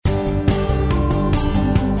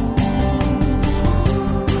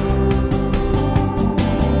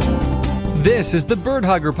This is the Bird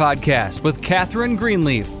Hugger Podcast with Catherine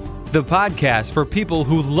Greenleaf, the podcast for people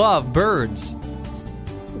who love birds.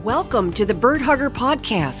 Welcome to the Bird Hugger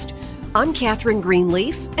Podcast. I'm Catherine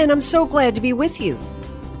Greenleaf, and I'm so glad to be with you.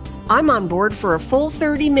 I'm on board for a full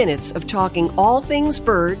 30 minutes of talking all things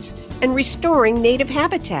birds and restoring native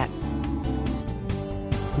habitat.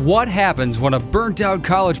 What happens when a burnt-out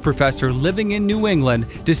college professor living in New England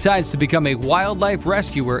decides to become a wildlife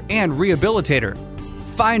rescuer and rehabilitator?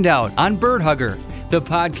 Find out on Bird Hugger, the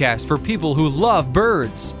podcast for people who love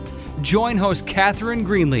birds. Join host Catherine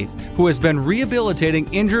Greenleaf, who has been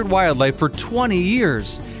rehabilitating injured wildlife for 20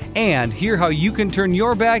 years, and hear how you can turn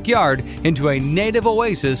your backyard into a native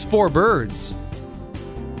oasis for birds.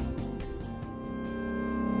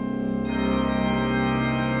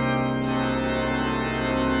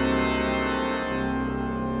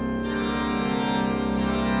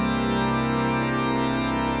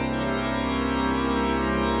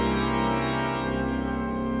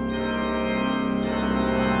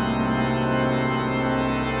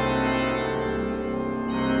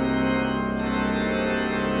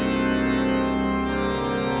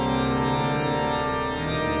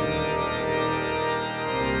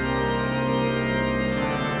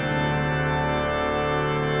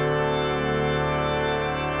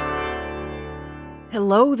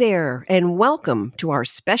 Hello there, and welcome to our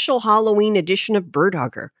special Halloween edition of Bird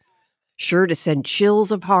Hugger. Sure to send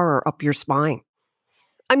chills of horror up your spine.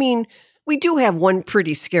 I mean, we do have one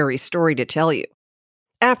pretty scary story to tell you.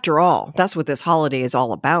 After all, that's what this holiday is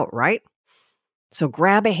all about, right? So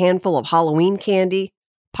grab a handful of Halloween candy,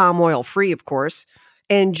 palm oil free, of course,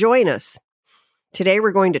 and join us. Today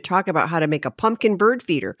we're going to talk about how to make a pumpkin bird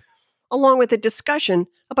feeder, along with a discussion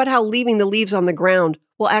about how leaving the leaves on the ground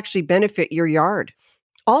will actually benefit your yard.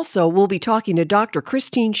 Also, we'll be talking to Dr.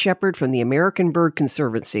 Christine Shepard from the American Bird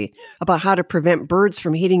Conservancy about how to prevent birds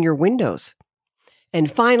from hitting your windows. And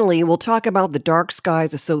finally, we'll talk about the Dark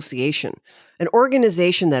Skies Association, an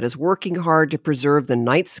organization that is working hard to preserve the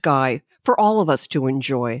night sky for all of us to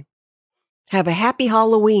enjoy. Have a happy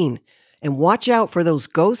Halloween, and watch out for those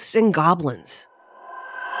ghosts and goblins.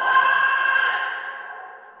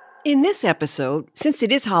 In this episode, since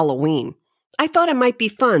it is Halloween, I thought it might be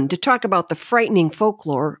fun to talk about the frightening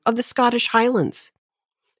folklore of the Scottish Highlands.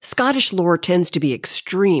 Scottish lore tends to be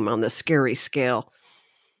extreme on the scary scale.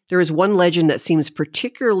 There is one legend that seems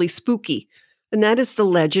particularly spooky, and that is the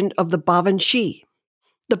legend of the Bavanshi.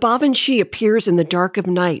 The Bavanshi appears in the dark of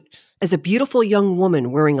night as a beautiful young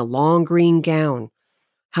woman wearing a long green gown.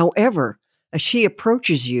 However, as she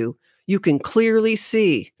approaches you, you can clearly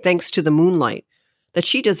see, thanks to the moonlight, that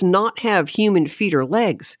she does not have human feet or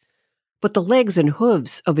legs, but the legs and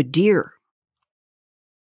hooves of a deer.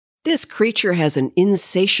 This creature has an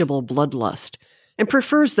insatiable bloodlust and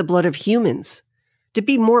prefers the blood of humans. To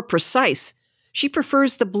be more precise, she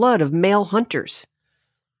prefers the blood of male hunters.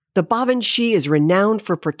 The Bavanshi is renowned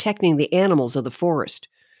for protecting the animals of the forest.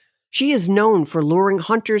 She is known for luring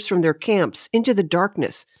hunters from their camps into the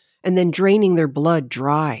darkness and then draining their blood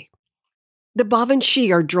dry. The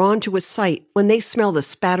Bavanshi are drawn to a site when they smell the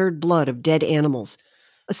spattered blood of dead animals,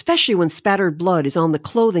 especially when spattered blood is on the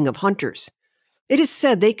clothing of hunters. It is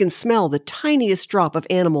said they can smell the tiniest drop of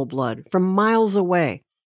animal blood from miles away.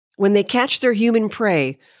 When they catch their human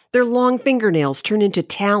prey, their long fingernails turn into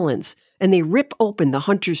talons, and they rip open the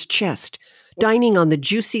hunter's chest, dining on the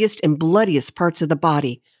juiciest and bloodiest parts of the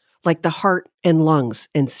body, like the heart and lungs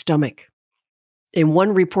and stomach. In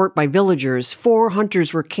one report by villagers, 4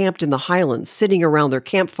 hunters were camped in the highlands, sitting around their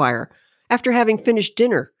campfire after having finished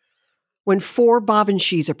dinner, when 4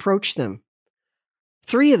 Bavanshis approached them.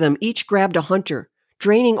 3 of them each grabbed a hunter,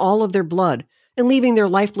 draining all of their blood and leaving their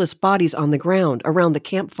lifeless bodies on the ground around the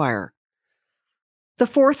campfire. The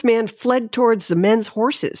 4th man fled towards the men's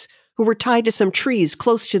horses, who were tied to some trees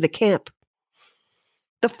close to the camp.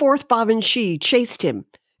 The 4th Bavanshi chased him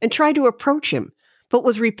and tried to approach him, but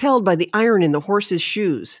was repelled by the iron in the horse's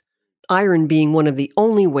shoes, iron being one of the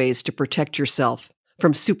only ways to protect yourself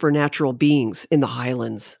from supernatural beings in the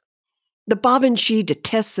highlands. The Bavanshi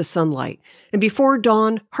detests the sunlight, and before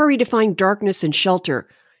dawn hurry to find darkness and shelter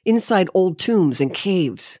inside old tombs and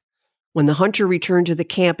caves. When the hunter returned to the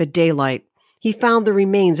camp at daylight, he found the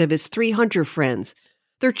remains of his 3 hunter friends,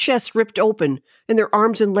 their chests ripped open and their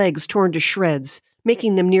arms and legs torn to shreds,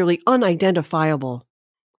 making them nearly unidentifiable.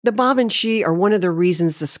 The Bavanshi are one of the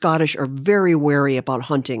reasons the Scottish are very wary about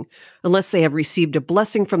hunting, unless they have received a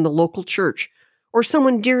blessing from the local church, or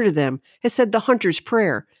someone dear to them has said the hunter's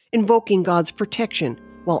prayer, invoking God's protection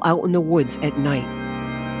while out in the woods at night.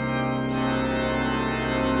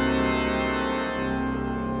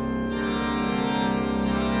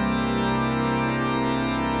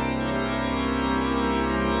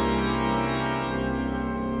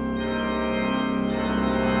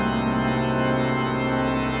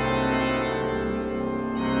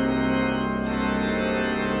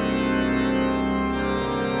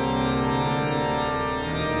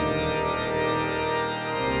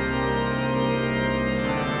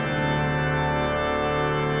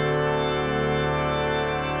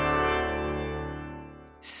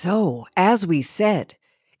 So, as we said,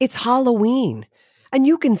 it's Halloween, and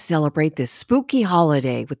you can celebrate this spooky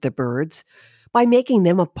holiday with the birds by making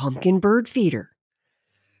them a pumpkin bird feeder.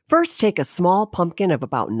 First, take a small pumpkin of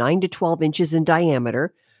about 9 to 12 inches in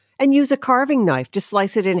diameter and use a carving knife to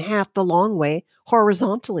slice it in half the long way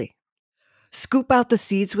horizontally. Scoop out the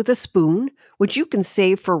seeds with a spoon, which you can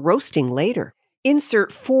save for roasting later.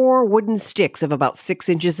 Insert 4 wooden sticks of about 6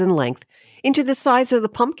 inches in length into the sides of the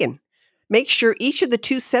pumpkin. Make sure each of the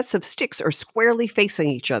 2 sets of sticks are squarely facing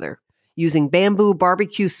each other. Using bamboo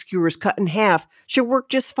barbecue skewers cut in half should work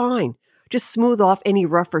just fine. Just smooth off any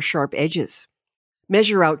rough or sharp edges.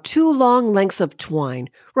 Measure out 2 long lengths of twine,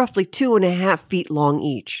 roughly 2.5 feet long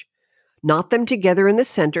each. Knot them together in the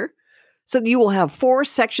center so that you will have 4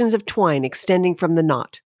 sections of twine extending from the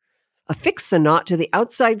knot. Affix the knot to the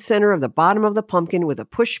outside center of the bottom of the pumpkin with a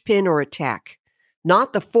push pin or a tack.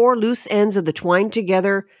 Knot the 4 loose ends of the twine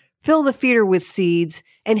together, fill the feeder with seeds,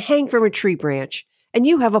 and hang from a tree branch, and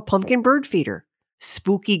you have a pumpkin bird feeder.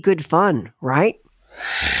 Spooky good fun, right?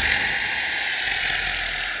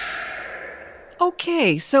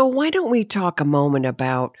 Okay, so why don't we talk a moment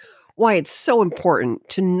about why it's so important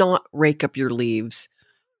to not rake up your leaves.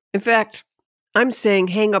 In fact, I'm saying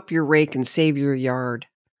hang up your rake and save your yard.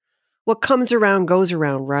 What comes around goes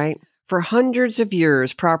around, right? For hundreds of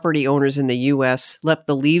years, property owners in the U.S. left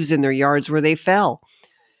the leaves in their yards where they fell,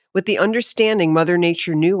 with the understanding Mother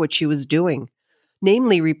Nature knew what she was doing,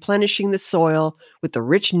 namely replenishing the soil with the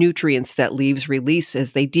rich nutrients that leaves release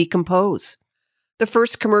as they decompose. The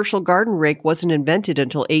first commercial garden rake wasn't invented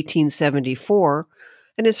until 1874,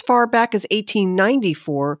 and as far back as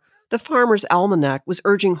 1894, the Farmer's Almanac was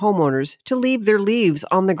urging homeowners to leave their leaves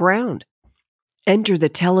on the ground. Enter the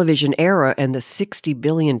television era and the $60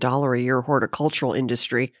 billion a year horticultural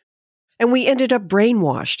industry, and we ended up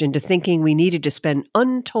brainwashed into thinking we needed to spend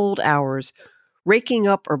untold hours raking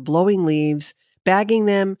up or blowing leaves, bagging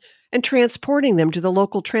them, and transporting them to the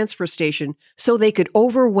local transfer station so they could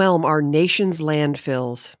overwhelm our nation's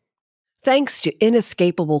landfills. Thanks to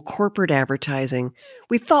inescapable corporate advertising,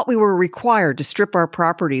 we thought we were required to strip our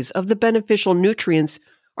properties of the beneficial nutrients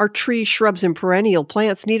our trees, shrubs, and perennial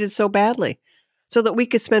plants needed so badly, so that we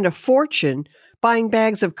could spend a fortune buying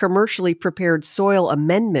bags of commercially prepared soil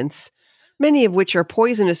amendments, many of which are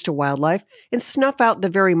poisonous to wildlife, and snuff out the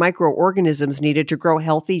very microorganisms needed to grow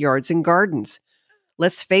healthy yards and gardens.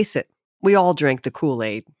 Let's face it, we all drank the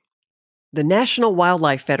Kool-Aid. The National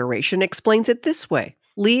Wildlife Federation explains it this way.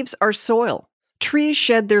 Leaves are soil. Trees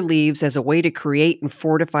shed their leaves as a way to create and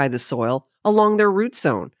fortify the soil along their root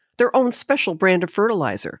zone, their own special brand of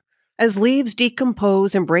fertilizer. As leaves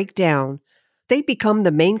decompose and break down, they become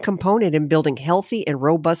the main component in building healthy and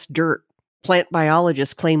robust dirt. Plant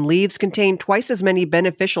biologists claim leaves contain twice as many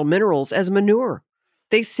beneficial minerals as manure.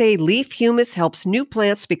 They say leaf humus helps new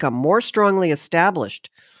plants become more strongly established,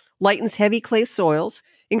 lightens heavy clay soils,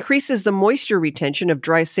 increases the moisture retention of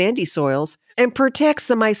dry sandy soils, and protects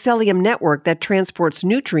the mycelium network that transports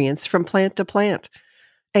nutrients from plant to plant.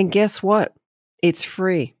 And guess what? It's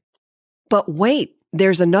free. But wait,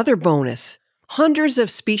 there's another bonus. Hundreds of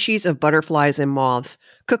species of butterflies and moths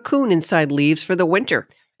cocoon inside leaves for the winter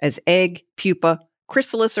as egg, pupa,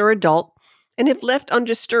 chrysalis, or adult, and if left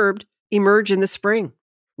undisturbed, emerge in the spring.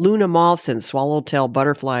 Luna moths and swallowtail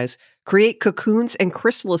butterflies create cocoons and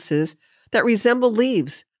chrysalises that resemble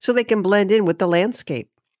leaves so they can blend in with the landscape.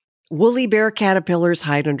 Woolly bear caterpillars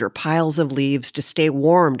hide under piles of leaves to stay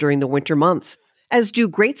warm during the winter months, as do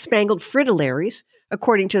great spangled fritillaries,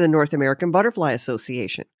 according to the North American Butterfly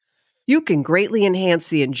Association. You can greatly enhance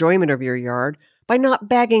the enjoyment of your yard by not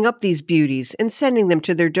bagging up these beauties and sending them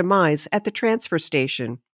to their demise at the transfer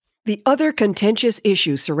station. The other contentious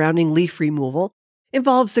issue surrounding leaf removal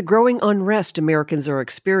involves the growing unrest Americans are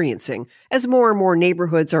experiencing as more and more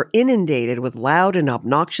neighborhoods are inundated with loud and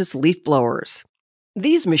obnoxious leaf blowers.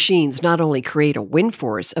 These machines not only create a wind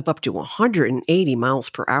force of up to 180 miles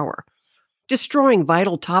per hour, destroying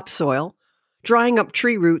vital topsoil, drying up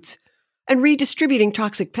tree roots, and redistributing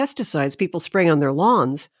toxic pesticides people spray on their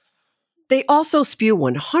lawns, they also spew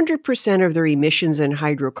 100% of their emissions and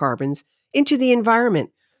hydrocarbons into the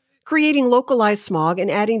environment, creating localized smog and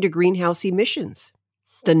adding to greenhouse emissions.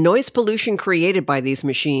 The noise pollution created by these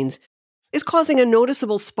machines is causing a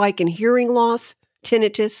noticeable spike in hearing loss,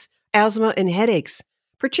 tinnitus, asthma, and headaches,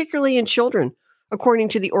 particularly in children, according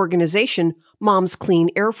to the organization Moms Clean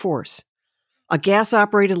Air Force. A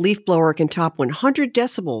gas-operated leaf blower can top 100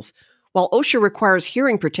 decibels, while OSHA requires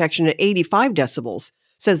hearing protection at 85 decibels,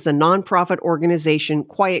 says the nonprofit organization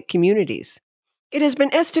Quiet Communities. It has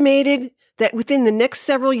been estimated that within the next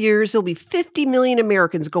several years, there'll be 50 million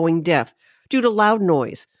Americans going deaf due to loud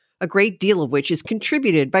noise, a great deal of which is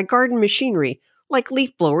contributed by garden machinery like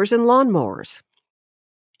leaf blowers and lawn mowers.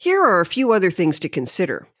 Here are a few other things to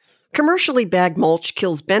consider. Commercially bagged mulch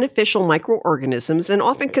kills beneficial microorganisms and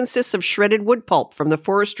often consists of shredded wood pulp from the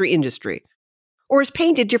forestry industry, or is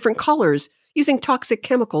painted different colors using toxic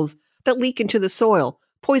chemicals that leak into the soil,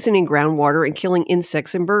 poisoning groundwater and killing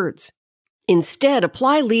insects and birds. Instead,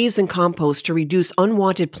 apply leaves and compost to reduce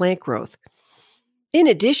unwanted plant growth. In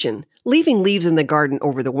addition, leaving leaves in the garden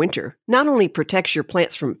over the winter not only protects your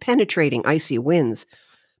plants from penetrating icy winds,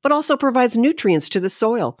 but also provides nutrients to the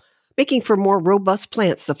soil, making for more robust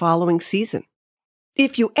plants the following season.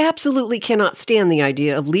 If you absolutely cannot stand the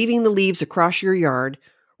idea of leaving the leaves across your yard,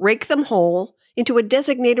 rake them whole into a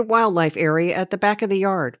designated wildlife area at the back of the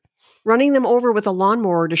yard. Running them over with a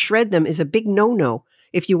lawnmower to shred them is a big no-no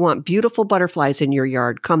if you want beautiful butterflies in your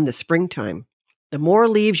yard come the springtime. The more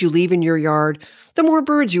leaves you leave in your yard, the more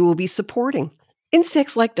birds you will be supporting.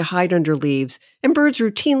 Insects like to hide under leaves, and birds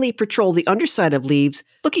routinely patrol the underside of leaves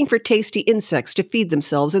looking for tasty insects to feed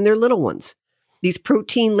themselves and their little ones. These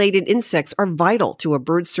protein-laden insects are vital to a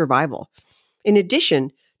bird's survival. In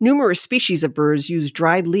addition, numerous species of birds use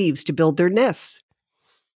dried leaves to build their nests.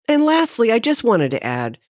 And lastly, I just wanted to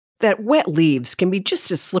add that wet leaves can be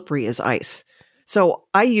just as slippery as ice. So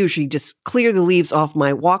I usually just clear the leaves off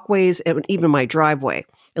my walkways and even my driveway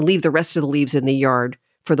and leave the rest of the leaves in the yard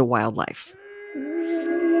for the wildlife.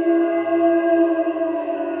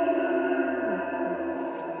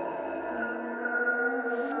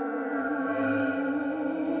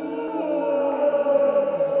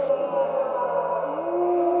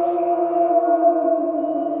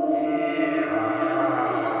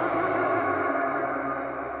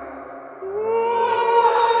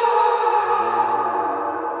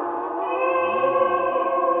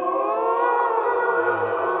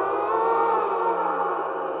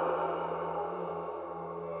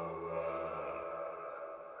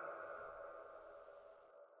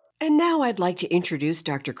 And now I'd like to introduce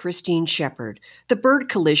Dr. Christine Shepard, the bird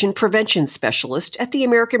collision prevention specialist at the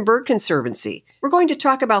American Bird Conservancy. We're going to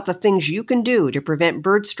talk about the things you can do to prevent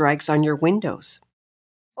bird strikes on your windows.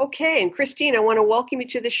 Okay, and Christine, I want to welcome you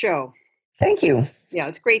to the show. Thank you. Yeah,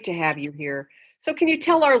 it's great to have you here. So can you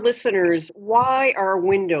tell our listeners, why are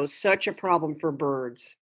windows such a problem for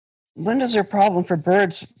birds? Windows are a problem for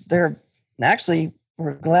birds. They're actually,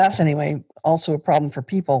 or glass anyway, also a problem for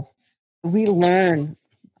people. We learn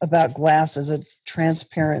about glass as a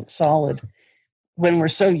transparent solid when we're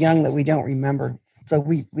so young that we don't remember. So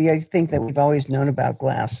we think that we've always known about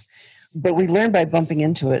glass, but we learn by bumping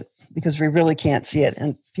into it because we really can't see it.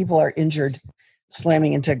 And people are injured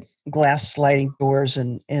slamming into glass sliding doors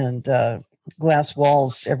and glass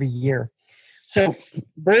walls every year. So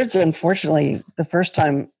birds, unfortunately, the first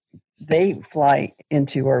time they fly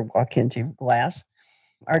into or walk into glass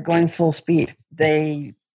are going full speed.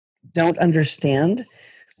 They don't understand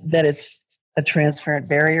that it's a transparent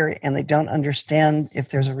barrier, and they don't understand if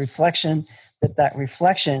there's a reflection, that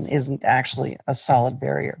reflection isn't actually a solid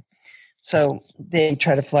barrier. So they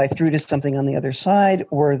try to fly through to something on the other side,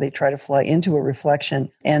 or they try to fly into a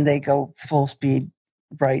reflection, and they go full speed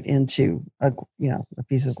right into a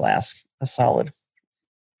piece of glass, a solid.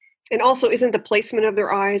 And also, isn't the placement of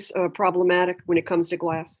their eyes problematic when it comes to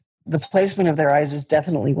glass? The placement of their eyes is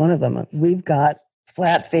definitely one of them. We've got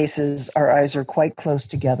flat faces, our eyes are quite close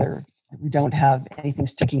together. We don't have anything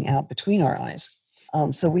sticking out between our eyes.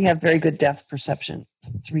 So we have very good depth perception,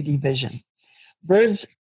 3D vision. Birds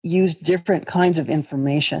use different kinds of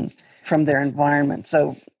information from their environment.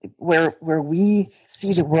 So where we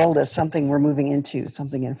see the world as something we're moving into,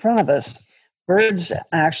 something in front of us, birds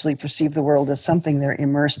actually perceive the world as something they're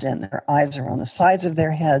immersed in. Their eyes are on the sides of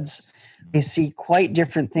their heads. They see quite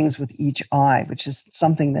different things with each eye, which is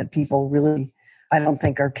something that people really, I don't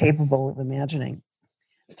think, are capable of imagining.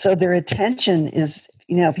 So their attention is,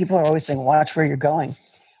 people are always saying, watch where you're going.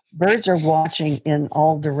 Birds are watching in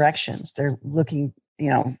all directions. They're looking,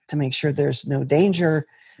 to make sure there's no danger.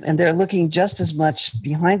 And they're looking just as much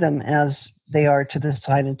behind them as they are to the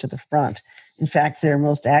side and to the front. In fact, their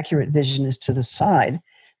most accurate vision is to the side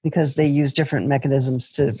because they use different mechanisms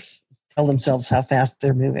to tell themselves how fast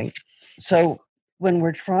they're moving. So when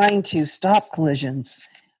we're trying to stop collisions,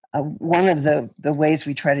 one of the ways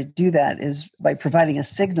we try to do that is by providing a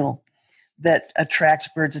signal that attracts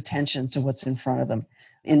birds' attention to what's in front of them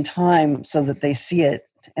in time so that they see it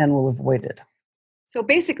and will avoid it. So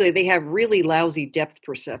basically, they have really lousy depth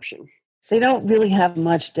perception. They don't really have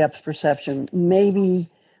much depth perception, maybe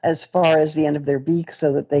as far as the end of their beak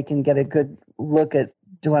so that they can get a good look at,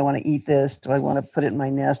 do I want to eat this? Do I want to put it in my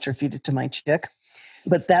nest or feed it to my chick?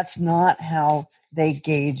 But that's not how they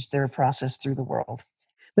gauge their process through the world.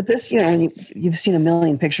 But this, when you've seen a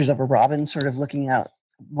million pictures of a robin sort of looking out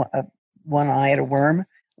one eye at a worm.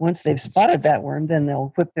 Once they've spotted that worm, then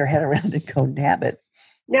they'll whip their head around and go nab it.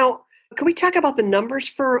 Now, can we talk about the numbers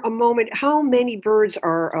for a moment? How many birds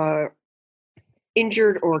are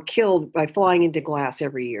injured or killed by flying into glass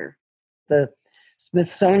every year? The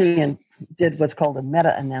Smithsonian did what's called a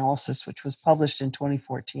meta-analysis, which was published in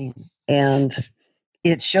 2014. And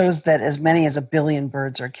it shows that as many as 1 billion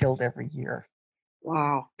birds are killed every year.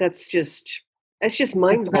 Wow, that's just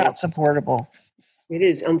mind-blowing. It's not supportable. It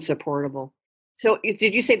is unsupportable. So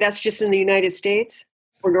did you say that's just in the United States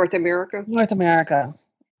or North America? North America.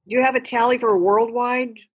 Do you have a tally for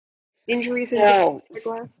worldwide injuries in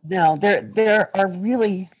glass? No, there are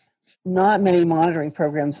really not many monitoring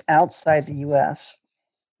programs outside the U.S.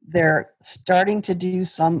 They're starting to do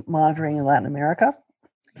some monitoring in Latin America,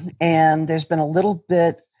 and there's been a little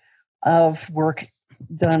bit of work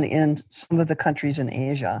done in some of the countries in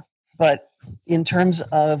Asia. But in terms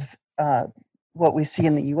of what we see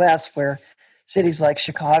in the U.S., where cities like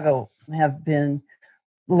Chicago have been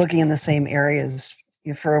looking in the same areas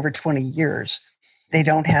for over 20 years, they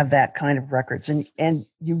don't have that kind of records. And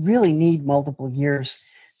you really need multiple years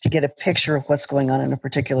to get a picture of what's going on in a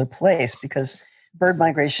particular place, because bird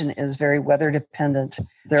migration is very weather dependent.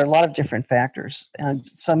 There are a lot of different factors. And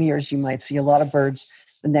some years you might see a lot of birds.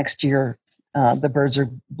 The next year, the birds are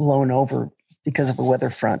blown over because of a weather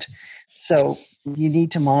front. So you need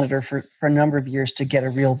to monitor for a number of years to get a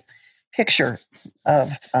real picture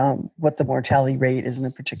of what the mortality rate is in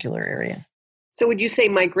a particular area. So would you say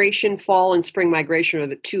migration, fall and spring migration are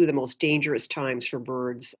the two of the most dangerous times for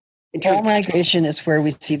birds? Fall migration is where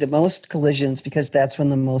we see the most collisions because that's when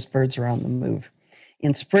the most birds are on the move.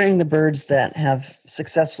 In spring, the birds that have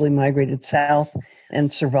successfully migrated south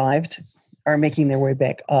and survived are making their way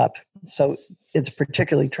back up. So it's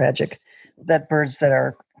particularly tragic that birds that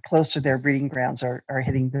are close to their breeding grounds are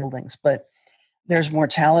hitting buildings. But there's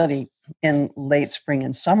mortality in late spring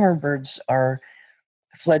and summer. Birds are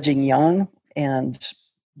fledging young, and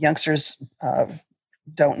youngsters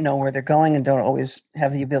don't know where they're going and don't always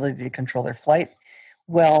have the ability to control their flight.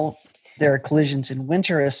 Well, there are collisions in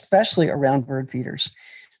winter, especially around bird feeders.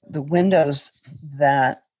 The windows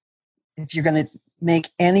that, if you're going to make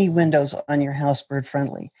any windows on your house bird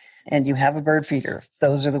friendly and you have a bird feeder,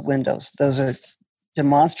 those are the windows. Those are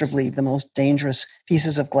demonstrably the most dangerous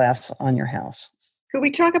pieces of glass on your house. Could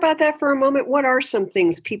we talk about that for a moment? What are some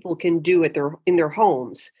things people can do in their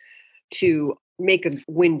homes to make a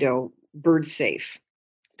window bird safe?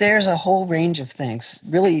 There's a whole range of things.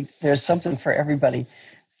 Really, there's something for everybody,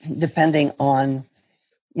 depending on,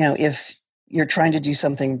 if you're trying to do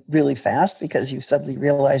something really fast because you suddenly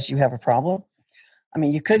realize you have a problem. I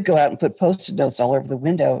mean, you could go out and put Post-it notes all over the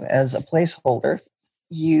window as a placeholder.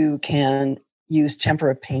 You can use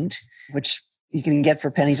tempera paint, which you can get for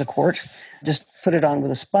pennies a quart. Just put it on with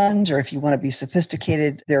a sponge, or if you want to be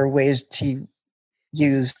sophisticated, there are ways to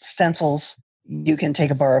use stencils. You can take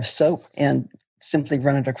a bar of soap and simply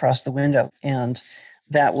run it across the window, and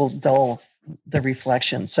that will dull the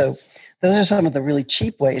reflection. So those are some of the really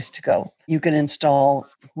cheap ways to go. You can install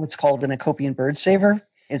what's called an Acopian bird saver.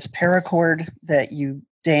 It's paracord that you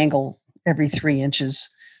dangle every 3 inches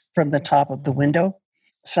from the top of the window.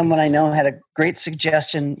 Someone I know had a great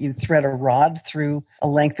suggestion. You thread a rod through a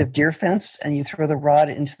length of deer fence and you throw the rod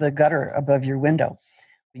into the gutter above your window.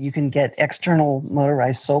 You can get external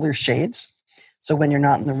motorized solar shades. So when you're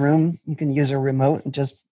not in the room, you can use a remote and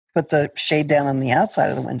just put the shade down on the outside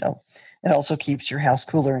of the window. It also keeps your house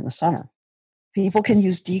cooler in the summer. People can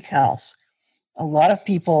use decals. A lot of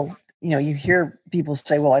people, you hear people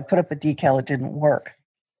say, well, I put up a decal, it didn't work.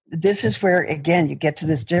 This is where, again, you get to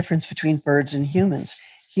this difference between birds and humans.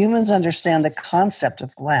 Humans understand the concept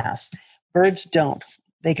of glass. Birds don't.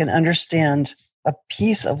 They can understand a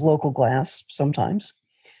piece of local glass sometimes,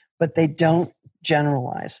 but they don't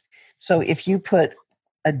generalize. So if you put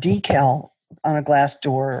a decal on a glass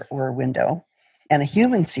door or a window and a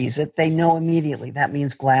human sees it, they know immediately that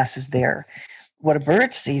means glass is there. What a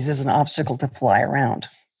bird sees is an obstacle to fly around.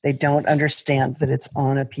 They don't understand that it's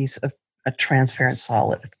on a piece of a transparent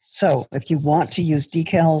solid. So if you want to use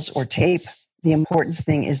decals or tape, the important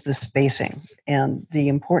thing is the spacing. And the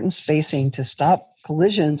important spacing to stop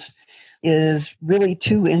collisions is really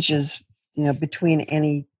 2 inches, between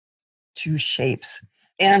any two shapes.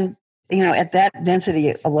 And, at that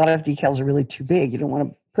density, a lot of decals are really too big. You don't want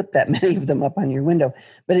to put that many of them up on your window,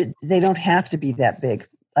 but they don't have to be that big.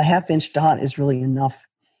 A 1/2 inch dot is really enough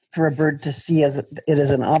for a bird to see it as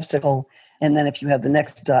an obstacle. And then if you have the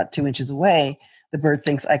next dot 2 inches away, the bird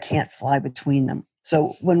thinks, I can't fly between them.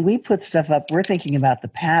 So when we put stuff up, we're thinking about the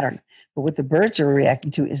pattern. But what the birds are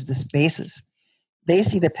reacting to is the spaces. They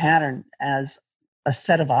see the pattern as a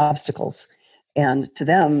set of obstacles. And to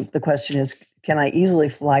them, the question is, can I easily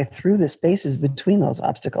fly through the spaces between those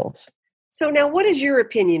obstacles? So now, what is your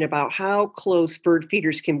opinion about how close bird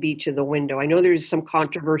feeders can be to the window? I know there's some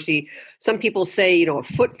controversy. Some people say, a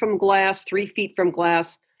foot from glass, 3 feet from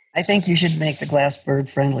glass. I think you should make the glass bird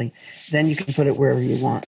friendly. Then you can put it wherever you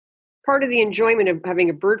want. Part of the enjoyment of having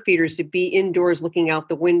a bird feeder is to be indoors looking out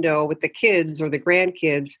the window with the kids or the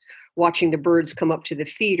grandkids, watching the birds come up to the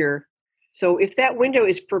feeder. So if that window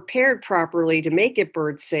is prepared properly to make it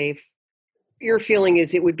bird safe, your feeling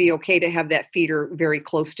is it would be okay to have that feeder very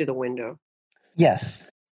close to the window. Yes.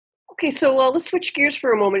 Okay, so let's switch gears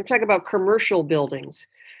for a moment and talk about commercial buildings.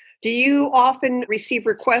 Do you often receive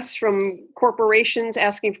requests from corporations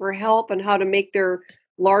asking for help on how to make their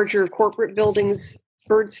larger corporate buildings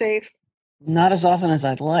bird safe? Not as often as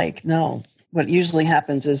I'd like, no. What usually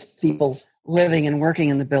happens is people living and working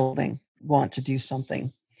in the building want to do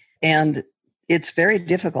something. And it's very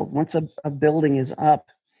difficult. Once a building is up,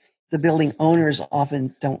 the building owners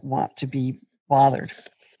often don't want to be bothered.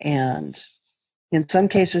 And in some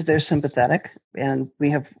cases, they're sympathetic. And we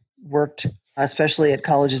have worked, especially at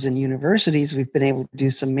colleges and universities, we've been able to do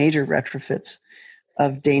some major retrofits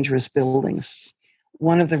of dangerous buildings.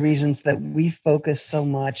 One of the reasons that we focus so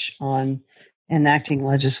much on enacting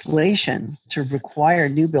legislation to require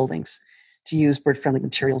new buildings to use bird-friendly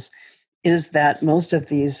materials is that most of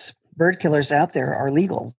these bird killers out there are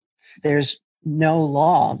legal. There's no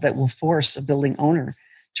law that will force a building owner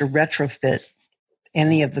to retrofit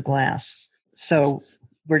any of the glass. So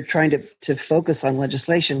we're trying to focus on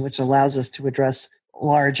legislation which allows us to address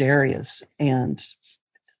large areas and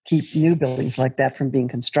keep new buildings like that from being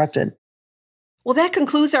constructed. Well, that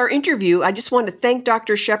concludes our interview. I just want to thank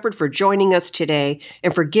Dr. Shepard for joining us today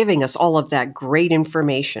and for giving us all of that great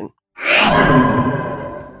information.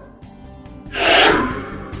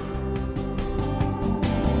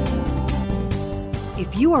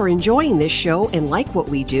 If you are enjoying this show and like what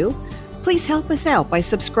we do, please help us out by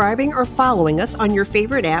subscribing or following us on your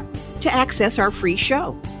favorite app to access our free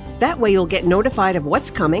show. That way you'll get notified of what's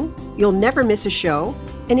coming, you'll never miss a show,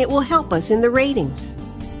 and it will help us in the ratings.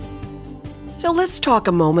 So let's talk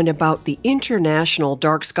a moment about the International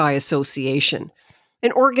Dark Sky Association,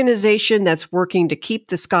 an organization that's working to keep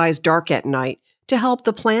the skies dark at night to help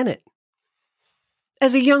the planet.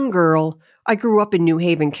 As a young girl, I grew up in New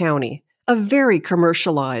Haven County, a very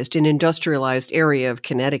commercialized and industrialized area of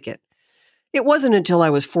Connecticut. It wasn't until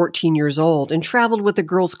I was 14 years old and traveled with the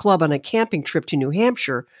girls' club on a camping trip to New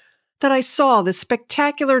Hampshire that I saw the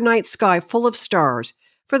spectacular night sky full of stars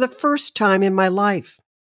for the first time in my life.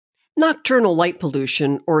 Nocturnal light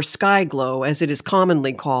pollution, or sky glow as it is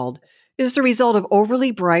commonly called, is the result of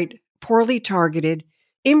overly bright, poorly targeted,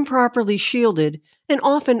 improperly shielded, and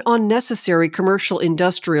often unnecessary commercial,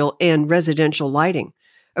 industrial, and residential lighting,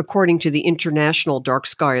 according to the International Dark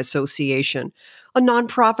Sky Association, a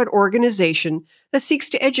nonprofit organization that seeks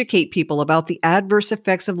to educate people about the adverse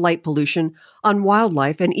effects of light pollution on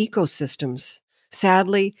wildlife and ecosystems.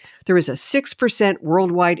 Sadly, there is a 6%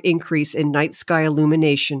 worldwide increase in night sky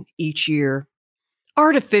illumination each year.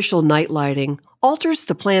 Artificial night lighting alters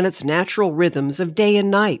the planet's natural rhythms of day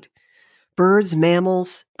and night. Birds,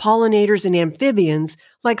 mammals, pollinators, and amphibians,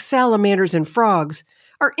 like salamanders and frogs,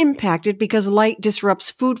 are impacted because light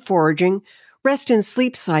disrupts food foraging, rest and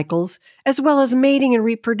sleep cycles, as well as mating and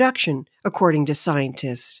reproduction, according to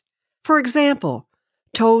scientists. For example,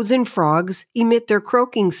 toads and frogs emit their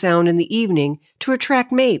croaking sound in the evening to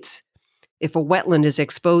attract mates. If a wetland is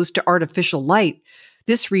exposed to artificial light,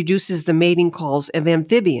 this reduces the mating calls of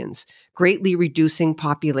amphibians, greatly reducing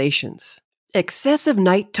populations. Excessive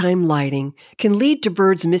nighttime lighting can lead to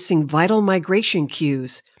birds missing vital migration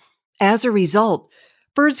cues. As a result,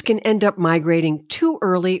 birds can end up migrating too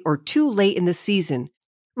early or too late in the season,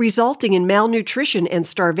 resulting in malnutrition and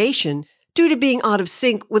starvation due to being out of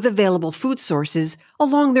sync with available food sources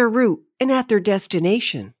along their route and at their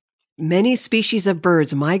destination. Many species of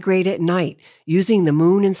birds migrate at night, using the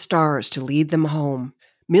moon and stars to lead them home.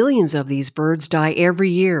 Millions of these birds die every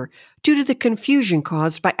year due to the confusion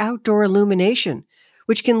caused by outdoor illumination,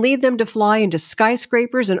 which can lead them to fly into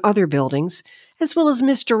skyscrapers and other buildings, as well as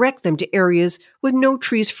misdirect them to areas with no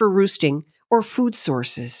trees for roosting or food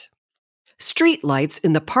sources. Street lights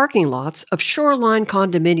in the parking lots of shoreline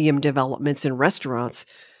condominium developments and restaurants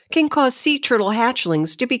can cause sea turtle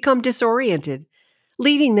hatchlings to become disoriented,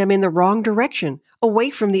 leading them in the wrong direction, away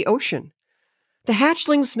from the ocean. The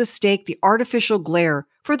hatchlings mistake the artificial glare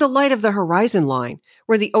for the light of the horizon line,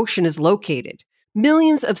 where the ocean is located.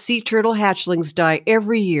 Millions of sea turtle hatchlings die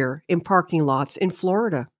every year in parking lots in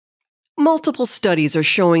Florida. Multiple studies are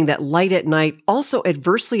showing that light at night also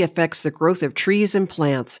adversely affects the growth of trees and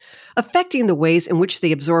plants, affecting the ways in which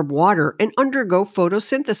they absorb water and undergo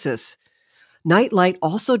photosynthesis. Night light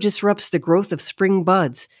also disrupts the growth of spring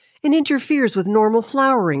buds and interferes with normal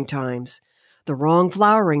flowering times. The wrong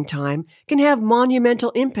flowering time can have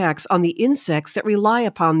monumental impacts on the insects that rely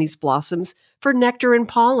upon these blossoms for nectar and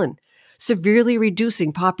pollen, severely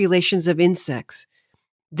reducing populations of insects.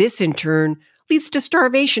 This, in turn, leads to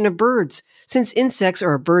starvation of birds, since insects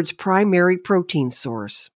are a bird's primary protein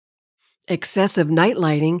source. Excessive night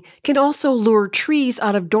lighting can also lure trees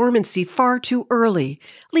out of dormancy far too early,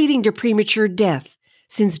 leading to premature death,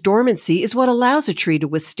 since dormancy is what allows a tree to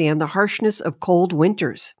withstand the harshness of cold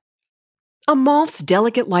winters. A moth's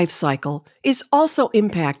delicate life cycle is also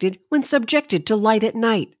impacted when subjected to light at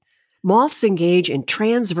night. Moths engage in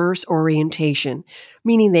transverse orientation,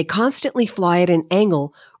 meaning they constantly fly at an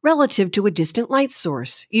angle relative to a distant light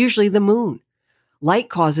source, usually the moon. Light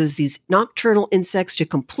causes these nocturnal insects to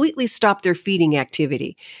completely stop their feeding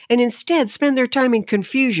activity and instead spend their time in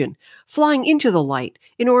confusion, flying into the light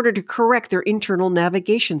in order to correct their internal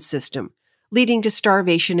navigation system, leading to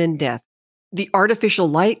starvation and death. The artificial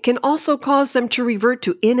light can also cause them to revert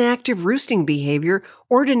to inactive roosting behavior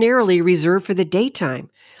ordinarily reserved for the daytime,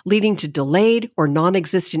 leading to delayed or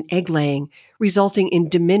non-existent egg laying, resulting in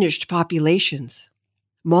diminished populations.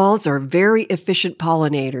 Moths are very efficient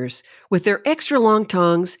pollinators. With their extra long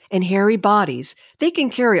tongues and hairy bodies, they can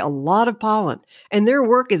carry a lot of pollen, and their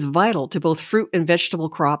work is vital to both fruit and vegetable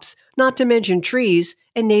crops, not to mention trees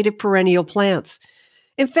and native perennial plants.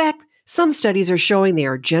 In fact, some studies are showing they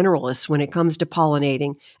are generalists when it comes to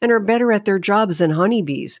pollinating and are better at their jobs than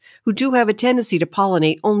honeybees, who do have a tendency to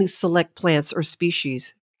pollinate only select plants or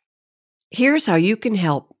species. Here's how you can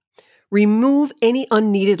help. Remove any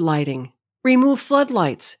unneeded lighting. Remove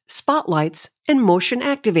floodlights, spotlights, and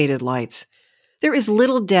motion-activated lights. There is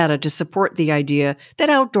little data to support the idea that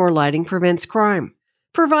outdoor lighting prevents crime.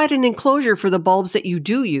 Provide an enclosure for the bulbs that you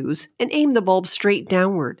do use and aim the bulb straight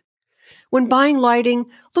downward. When buying lighting,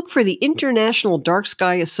 look for the International Dark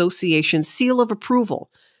Sky Association seal of approval.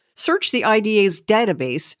 Search the IDA's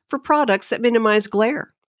database for products that minimize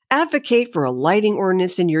glare. Advocate for a lighting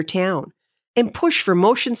ordinance in your town, and push for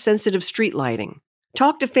motion-sensitive street lighting.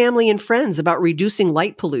 Talk to family and friends about reducing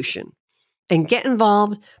light pollution. And get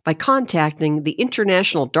involved by contacting the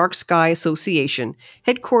International Dark Sky Association,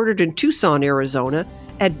 headquartered in Tucson, Arizona,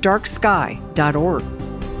 at darksky.org.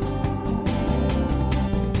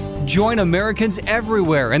 Join Americans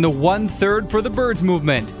everywhere in the 1/3 for the Birds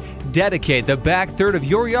movement. Dedicate the back third of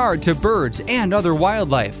your yard to birds and other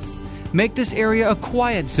wildlife. Make this area a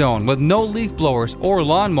quiet zone with no leaf blowers or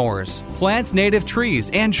lawnmowers. Plant native trees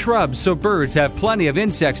and shrubs so birds have plenty of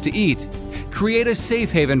insects to eat. Create a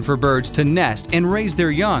safe haven for birds to nest and raise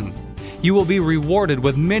their young. You will be rewarded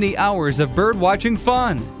with many hours of bird watching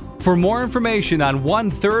fun. For more information on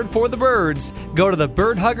 1/3 for the Birds, go to the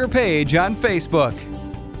Bird Hugger page on Facebook.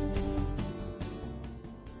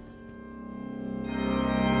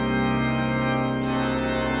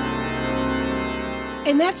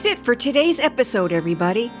 And that's it for today's episode,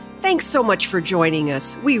 everybody. Thanks so much for joining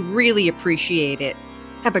us. We really appreciate it.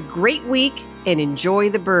 Have a great week and enjoy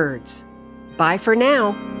the birds. Bye for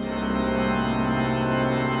now.